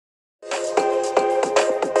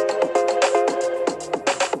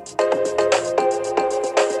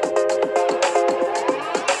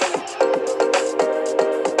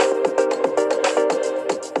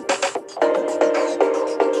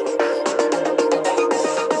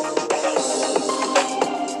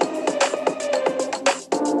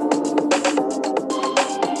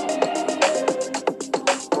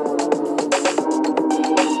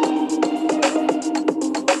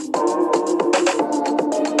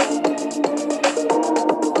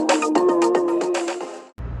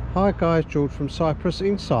Hi guys, George from Cyprus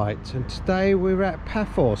Insight, and today we're at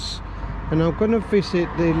Paphos and I'm going to visit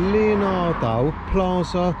the Leonardo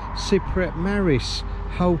Plaza Cypria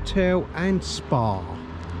Hotel and Spa.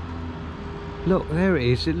 Look, there it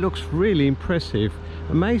is. It looks really impressive.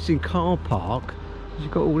 Amazing car park.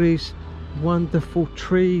 You've got all these wonderful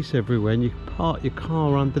trees everywhere and you can park your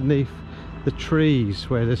car underneath the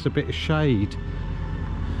trees where there's a bit of shade.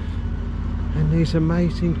 And these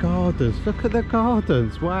amazing gardens. Look at the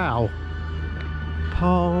gardens, wow.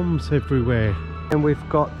 Palms everywhere. And we've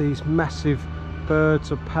got these massive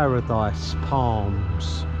birds of paradise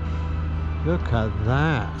palms. Look at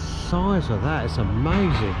that, size of that is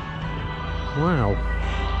amazing. Wow,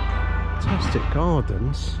 fantastic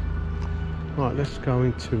gardens. Right, let's go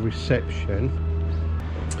into reception.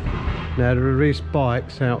 Now there is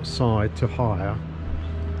bikes outside to hire.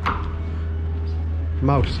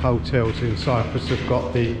 Most hotels in Cyprus have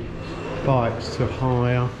got the bikes to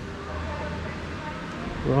hire.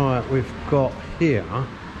 Right, we've got here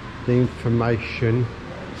the information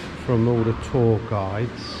from all the tour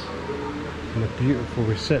guides and a beautiful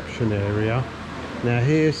reception area. Now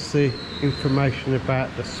here's the information about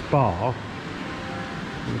the spa.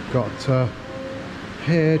 We've got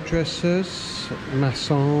hairdressers,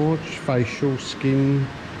 massage, facial, skin,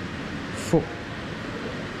 foot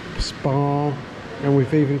spa, and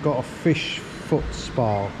we've even got a fish foot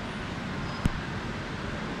spa.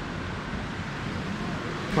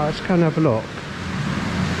 Right, let's go and have a look.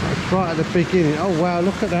 It's right at the beginning. Oh wow,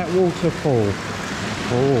 look at that waterfall.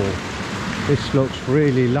 Oh, this looks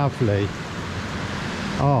really lovely.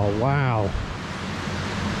 Oh wow,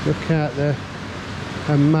 look at the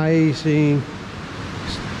amazing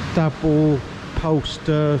double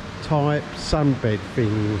poster type sunbed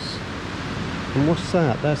things. And what's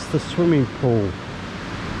that? That's the swimming pool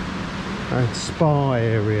and spa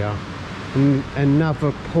area, and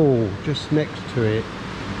another pool just next to it.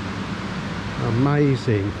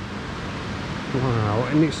 Amazing. Wow,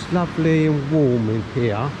 and it's lovely and warm in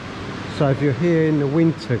here. So if you're here in the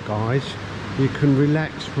winter, guys, you can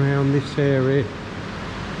relax around this area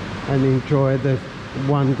and enjoy the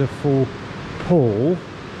wonderful pool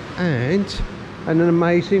and an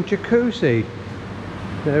amazing jacuzzi.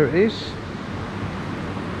 There it is.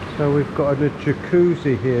 So we've got a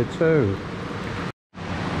jacuzzi here too.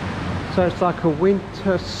 So it's like a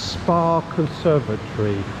winter spa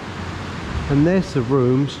conservatory. And there's the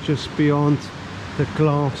rooms just beyond the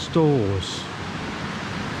glass doors.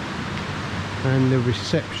 And the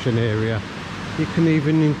reception area. You can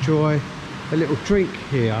even enjoy a little drink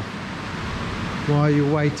here while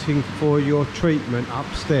you're waiting for your treatment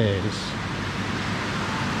upstairs.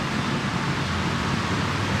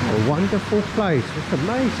 A wonderful place. It's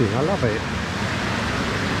amazing. I love it.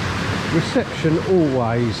 Reception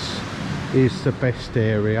always is the best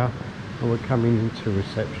area, and we're coming into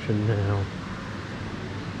reception now.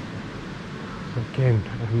 Again,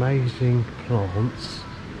 amazing plants.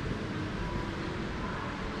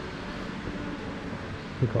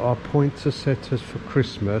 We've got our pointer setters for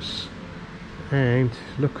Christmas. And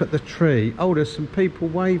look at the tree. Oh, there's some people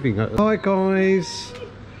waving at us. Hi guys.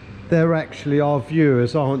 They're actually our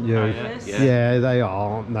viewers, aren't you? Yes. Yeah, they are,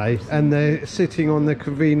 aren't they? And they're sitting on the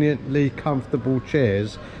conveniently comfortable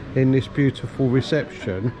chairs in this beautiful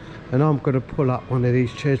reception. And I'm going to pull up one of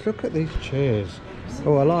these chairs. Look at these chairs.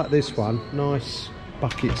 Oh, I like this one. Nice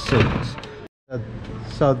bucket seats.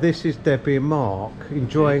 So this is Debbie and Mark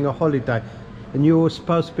enjoying a holiday. And you were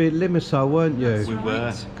supposed to be at Limassol, weren't you? We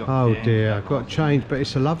were. Oh dear, I've got changed, but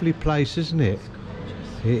it's a lovely place, isn't it?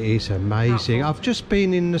 It is amazing. I've just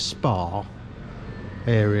been in the spa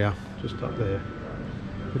area, just up there.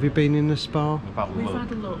 Have you been in the spa? We've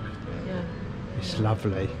had a look, yeah. It's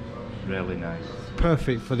lovely. Really nice.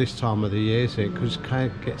 Perfect for this time of the year, is it? Because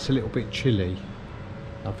it gets a little bit chilly.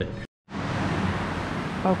 Love it.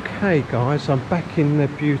 Okay guys, I'm back in the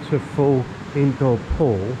beautiful indoor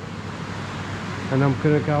pool. And I'm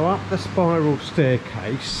going to go up the spiral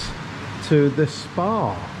staircase to the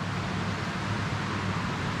spa.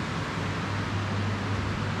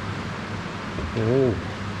 Oh,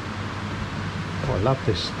 I love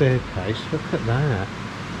this staircase. Look at that.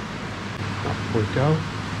 Up we go.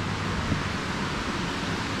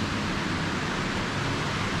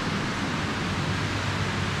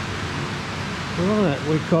 Right,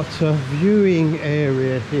 we've got a viewing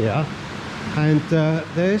area here. And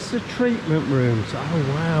there's the treatment rooms.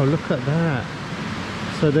 Oh wow, look at that.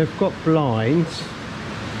 So they've got blinds,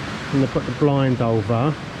 and they put the blind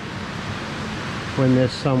over when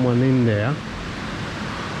there's someone in there.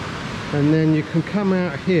 And then you can come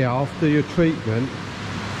out here after your treatment,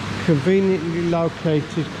 conveniently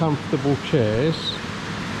located comfortable chairs,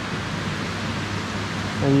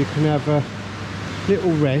 and you can have a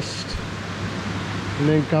little rest and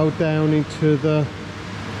then go down into the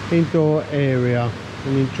indoor area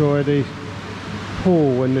and enjoy the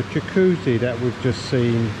pool and the jacuzzi that we've just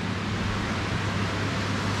seen.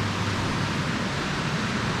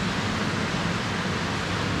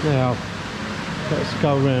 Now let's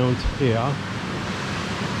go around here.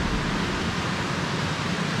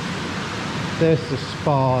 There's the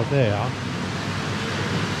spa there,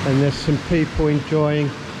 and there's some people enjoying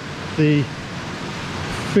the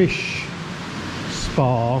fish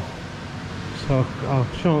spa, so I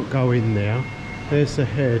shan't go in there. There's the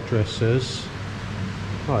hairdressers.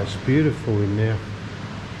 Oh, it's beautiful in there.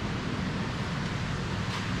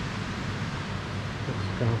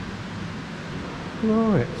 Let's go.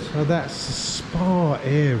 Right, so that's the spa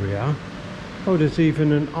area. Oh, there's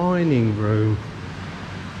even an ironing room.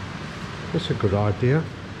 That's a good idea.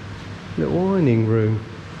 Little ironing room.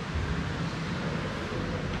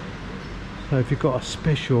 So if you've got a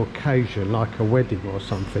special occasion like a wedding or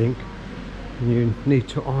something and you need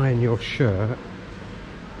to iron your shirt,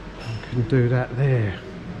 you can do that there.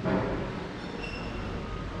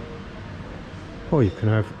 Or you can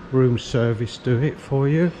have room service do it for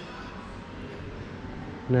you.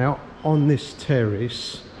 Now on this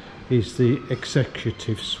terrace is the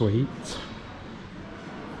executive suite.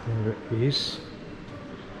 There it is.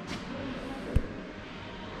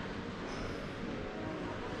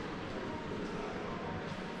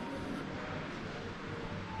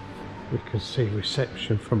 We can see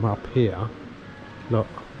reception from up here. Look,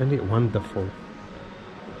 isn't it wonderful?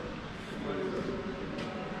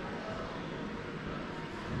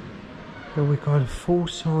 And we've got a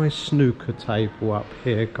full-size snooker table up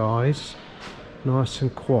here, guys. Nice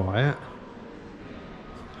and quiet.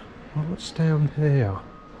 Oh, what's down there?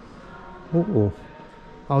 Oh,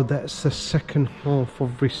 oh, that's the second half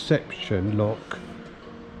of reception, look.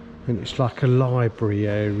 And it's like a library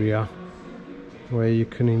area where you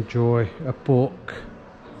can enjoy a book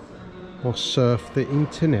or surf the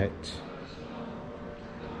internet.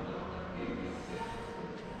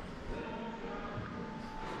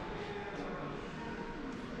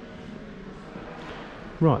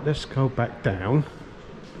 Right, let's go back down.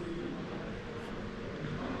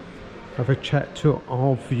 Have a chat to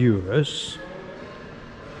our viewers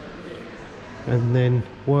and then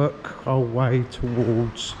work our way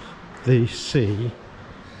towards the sea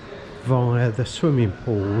via the swimming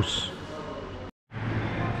pools.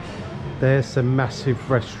 There's a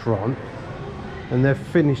massive restaurant and they've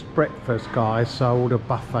finished breakfast, guys, so all the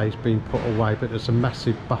buffet's been put away, but there's a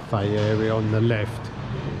massive buffet area on the left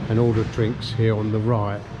and all the drinks here on the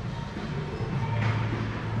right.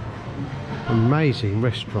 Amazing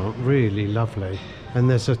restaurant, really lovely. And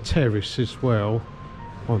there's a terrace as well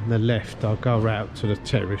on the left. I'll go out to the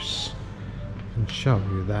terrace and show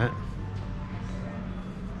you that.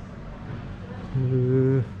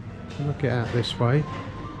 Can I get out this way?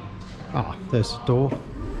 Ah, there's the door.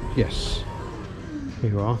 Yes,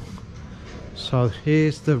 here you are. So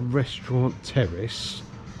here's the restaurant terrace.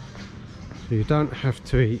 So you don't have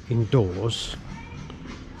to eat indoors.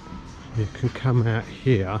 You can come out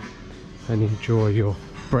here and enjoy your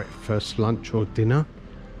breakfast, lunch or dinner.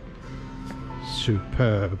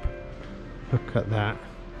 Superb. Look at that.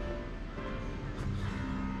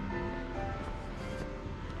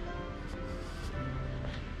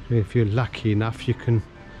 If you're lucky enough, you can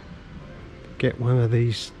get one of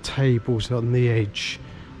these tables on the edge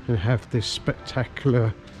and have this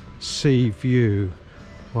spectacular sea view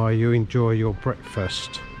while you enjoy your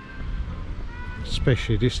breakfast,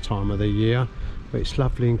 especially this time of the year, but it's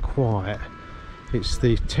lovely and quiet. It's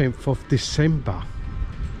the 10th of December.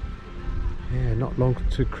 Yeah, not long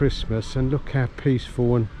to Christmas, and look how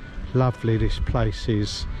peaceful and lovely this place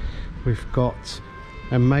is. We've got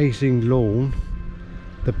amazing lawn,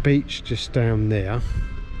 the beach just down there,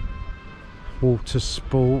 water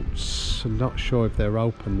sports. I'm not sure if they're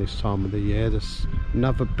open this time of the year. There's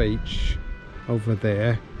another beach over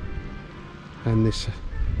there and this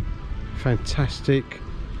fantastic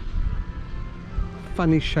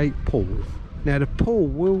funny shaped pool. Now the pool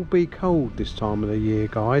will be cold this time of the year,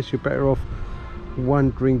 guys. You're better off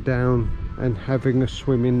wandering down and having a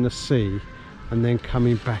swim in the sea and then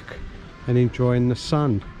coming back and enjoying the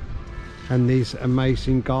sun and these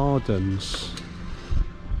amazing gardens.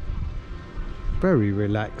 Very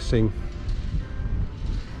relaxing.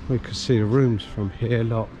 We can see the rooms from here.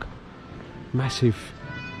 Look, massive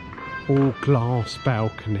all glass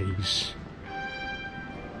balconies,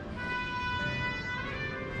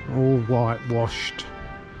 all whitewashed,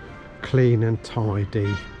 clean and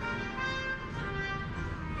tidy.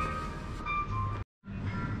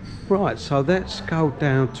 Right, so let's go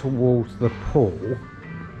down towards the pool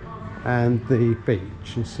and the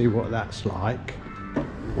beach and see what that's like.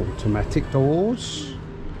 Automatic doors.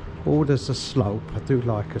 Oh, there's a slope. I do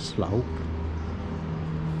like a slope.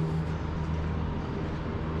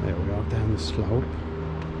 There we are, down the slope.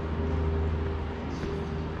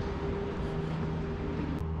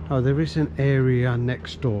 Oh, there is an area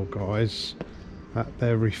next door, guys, that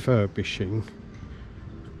they're refurbishing.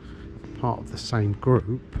 Part of the same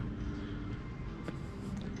group.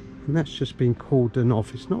 And that's just been cordoned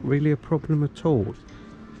off. It's not really a problem at all.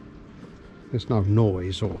 There's no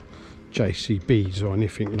noise or JCBs or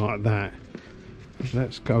anything like that.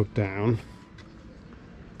 Let's go down.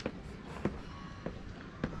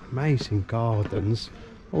 Amazing gardens.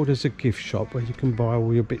 Oh, there's a gift shop where you can buy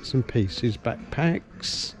all your bits and pieces,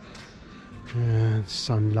 backpacks and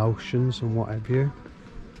sun lotions and what have you.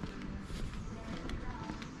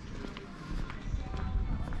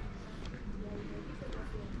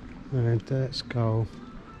 And let's go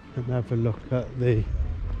and have a look at the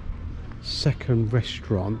second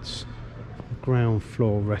restaurant, ground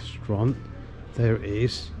floor restaurant. There it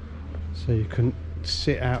is. So you can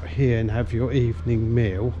sit out here and have your evening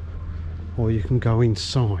meal, or you can go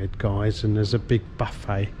inside, guys, and there's a big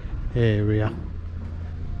buffet area.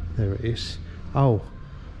 There it is. Oh,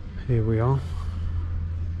 here we are.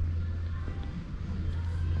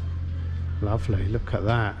 Lovely, look at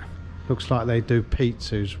that. Looks like they do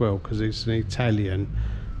pizza as well, because it's an Italian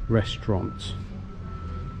restaurant.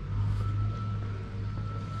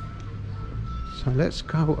 So let's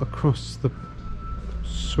go across the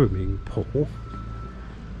swimming pool.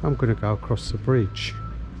 I'm going to go across the bridge.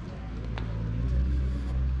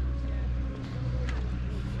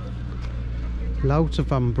 Loads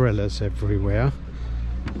of umbrellas everywhere,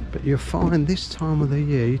 but you'll find this time of the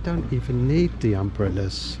year you don't even need the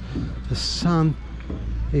umbrellas. The sun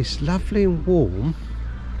is lovely and warm,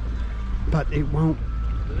 but it won't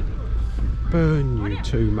burn you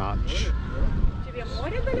too much.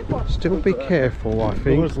 Still be careful, I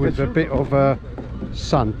think, with a bit of a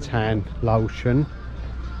suntan lotion,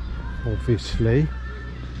 obviously.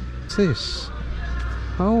 What's this?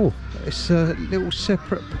 Oh, it's a little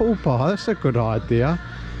separate pool bar. That's a good idea.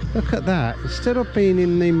 Look at that. Instead of being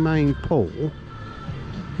in the main pool,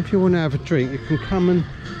 if you want to have a drink, you can come and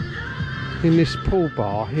in this pool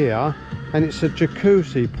bar here, and it's a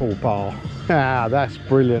jacuzzi pool bar. Ah, that's a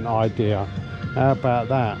brilliant idea. How about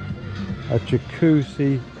that? A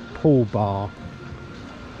jacuzzi pool bar.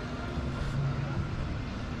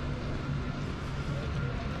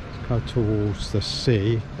 Let's go towards the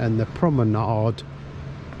sea and the promenade.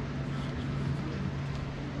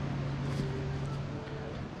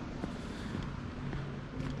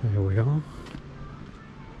 There we are.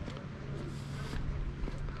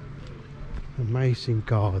 Amazing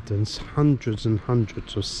gardens, hundreds and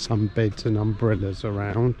hundreds of sunbeds and umbrellas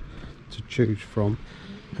around to choose from,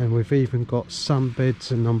 and we've even got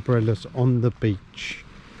sunbeds and umbrellas on the beach.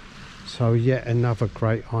 So yet another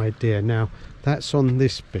great idea. Now that's on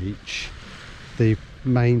this beach, the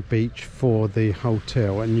main beach for the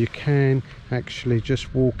hotel, and you can actually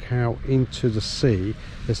just walk out into the sea.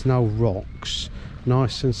 There's no rocks,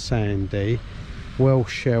 nice and sandy, well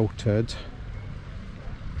sheltered.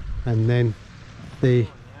 And then the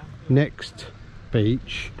next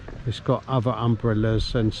beach has got other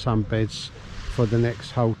umbrellas and sunbeds for the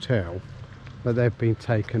next hotel, but they've been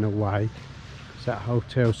taken away because that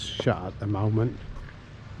hotel's shut at the moment.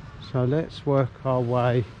 So let's work our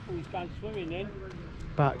way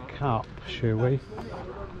back up, shall we?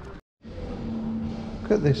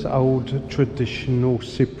 Look at this old traditional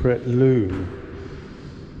Cypriot loom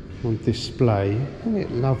on display. Isn't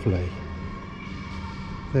it lovely?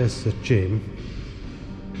 There's the gym,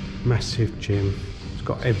 massive gym. It's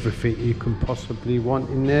got everything you can possibly want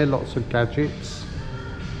in there, lots of gadgets.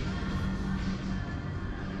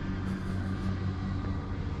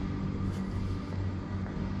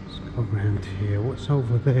 Let's go around here. What's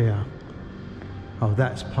over there? Oh,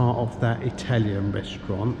 that's part of that Italian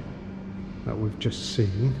restaurant that we've just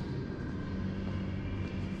seen.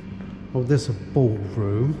 Oh, there's a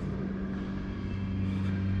ballroom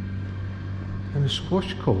and a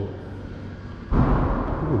squash court.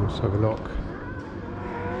 Ooh, let's have a look.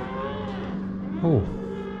 Oh,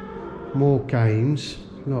 more games.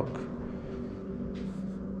 Look,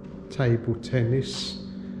 table tennis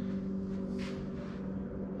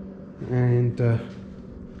and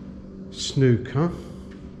snooker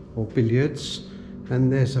or billiards, and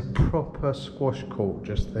there's a proper squash court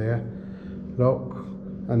just there. Look,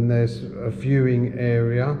 and there's a viewing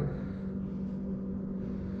area.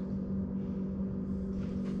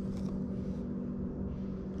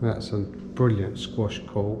 That's a brilliant squash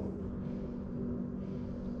court.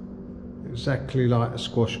 Exactly like a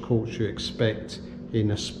squash court you expect in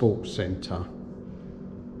a sports centre.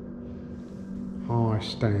 High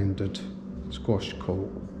standard squash court.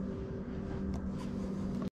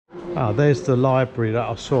 Ah, there's the library that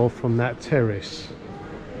I saw from that terrace.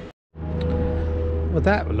 Well,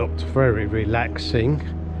 that looked very relaxing.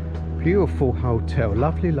 Beautiful hotel,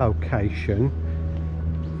 lovely location.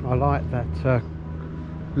 I like that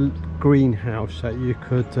greenhouse that you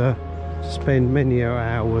could spend many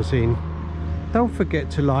hours in. Don't forget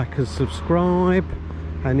to like and subscribe,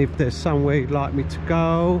 and if there's somewhere you'd like me to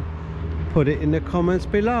go, put it in the comments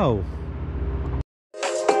below.